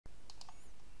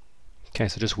Okay,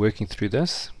 so just working through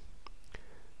this,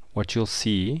 what you'll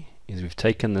see is we've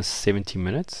taken this 70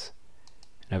 minutes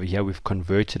and over here we've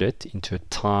converted it into a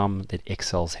time that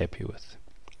Excel's happy with.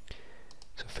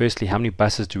 So firstly, how many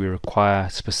buses do we require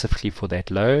specifically for that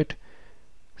load?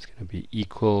 It's going to be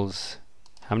equals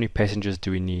how many passengers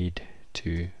do we need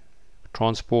to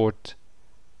transport,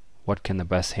 what can the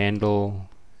bus handle,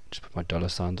 just put my dollar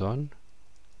signs on,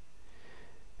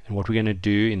 and what we're going to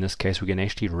do in this case, we're going to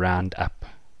actually round up.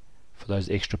 For those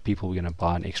extra people, we're going to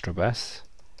buy an extra bus.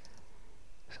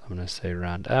 So I'm going to say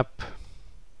round up.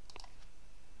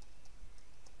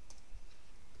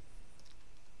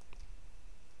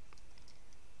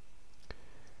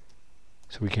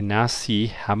 So we can now see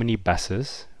how many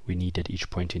buses we need at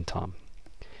each point in time.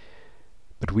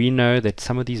 But we know that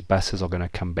some of these buses are going to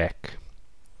come back.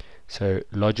 So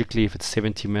logically, if it's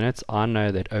 70 minutes, I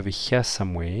know that over here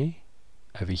somewhere,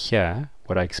 over here,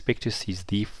 what I expect to see is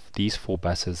these 4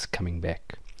 buses coming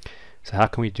back. So how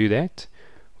can we do that?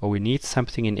 Well, we need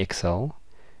something in Excel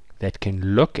that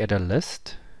can look at a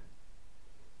list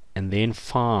and then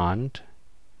find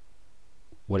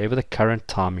whatever the current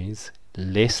time is,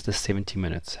 less the 70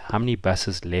 minutes. How many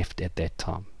buses left at that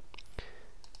time?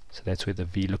 So that's where the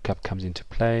VLOOKUP comes into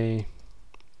play.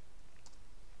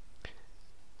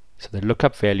 So the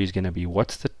lookup value is going to be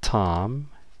what's the time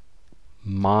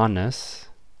minus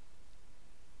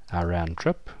our round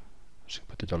trip. Just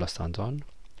put the dollar signs on.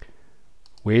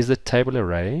 Where's the table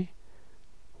array?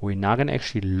 We're now going to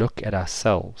actually look at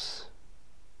ourselves.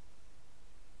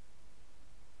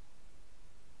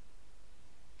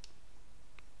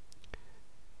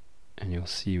 And you'll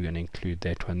see we're going to include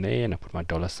that one there, and I put my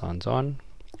dollar signs on.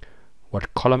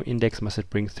 What column index must it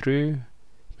bring through?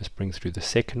 It must bring through the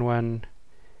second one.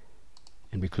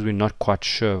 And because we're not quite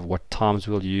sure of what times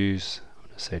we'll use, I'm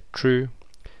going to say true.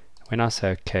 When I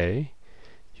say OK,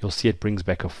 you'll see it brings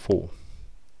back a 4.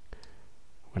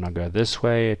 When I go this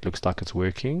way, it looks like it's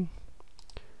working.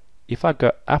 If I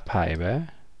go up, however,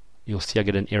 you'll see I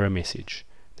get an error message.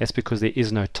 That's because there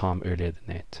is no time earlier than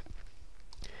that.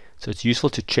 So it's useful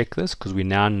to check this because we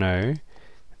now know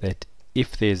that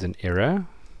if there's an error,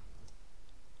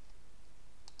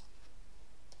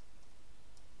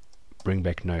 bring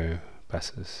back no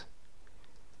buses.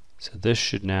 So this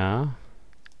should now,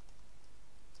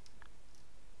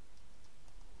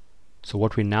 so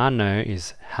what we now know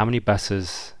is how many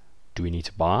buses do we need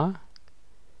to buy,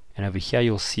 and over here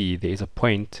you'll see there is a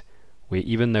point where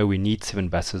even though we need 7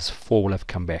 buses, 4 will have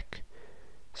come back.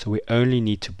 So we only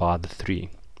need to buy the 3.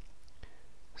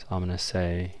 So I'm going to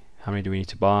say how many do we need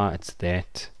to buy? It's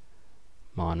that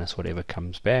minus whatever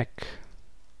comes back.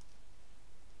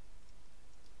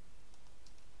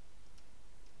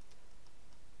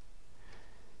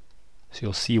 So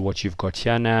you'll see what you've got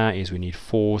here now is we need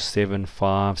 4, 7,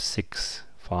 5, 6,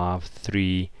 5,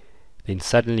 3. Then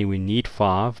suddenly we need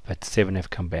 5, but 7 have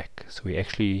come back. So we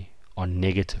actually are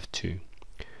negative 2.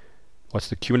 What's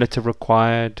the cumulative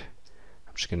required?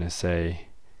 I'm just going to say,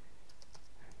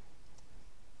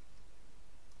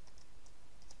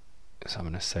 so I'm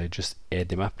going to say just add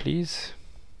them up, please.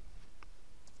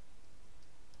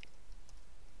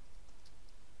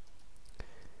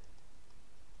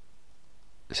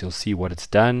 So you'll see what it's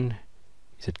done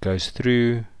is it goes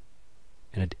through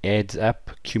and it adds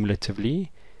up cumulatively,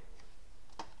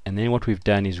 and then what we've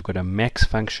done is we've got a max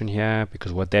function here,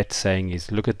 because what that's saying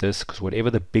is look at this, because whatever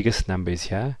the biggest number is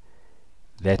here,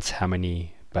 that's how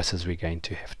many buses we're going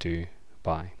to have to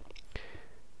buy.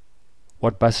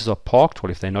 What buses are parked?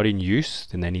 Well, if they're not in use,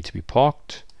 then they need to be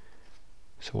parked.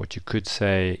 So what you could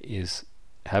say is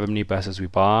how many buses we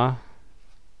buy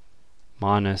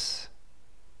minus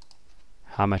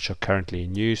how much are currently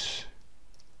in use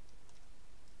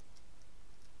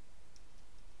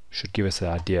should give us an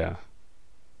idea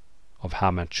of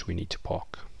how much we need to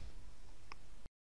park.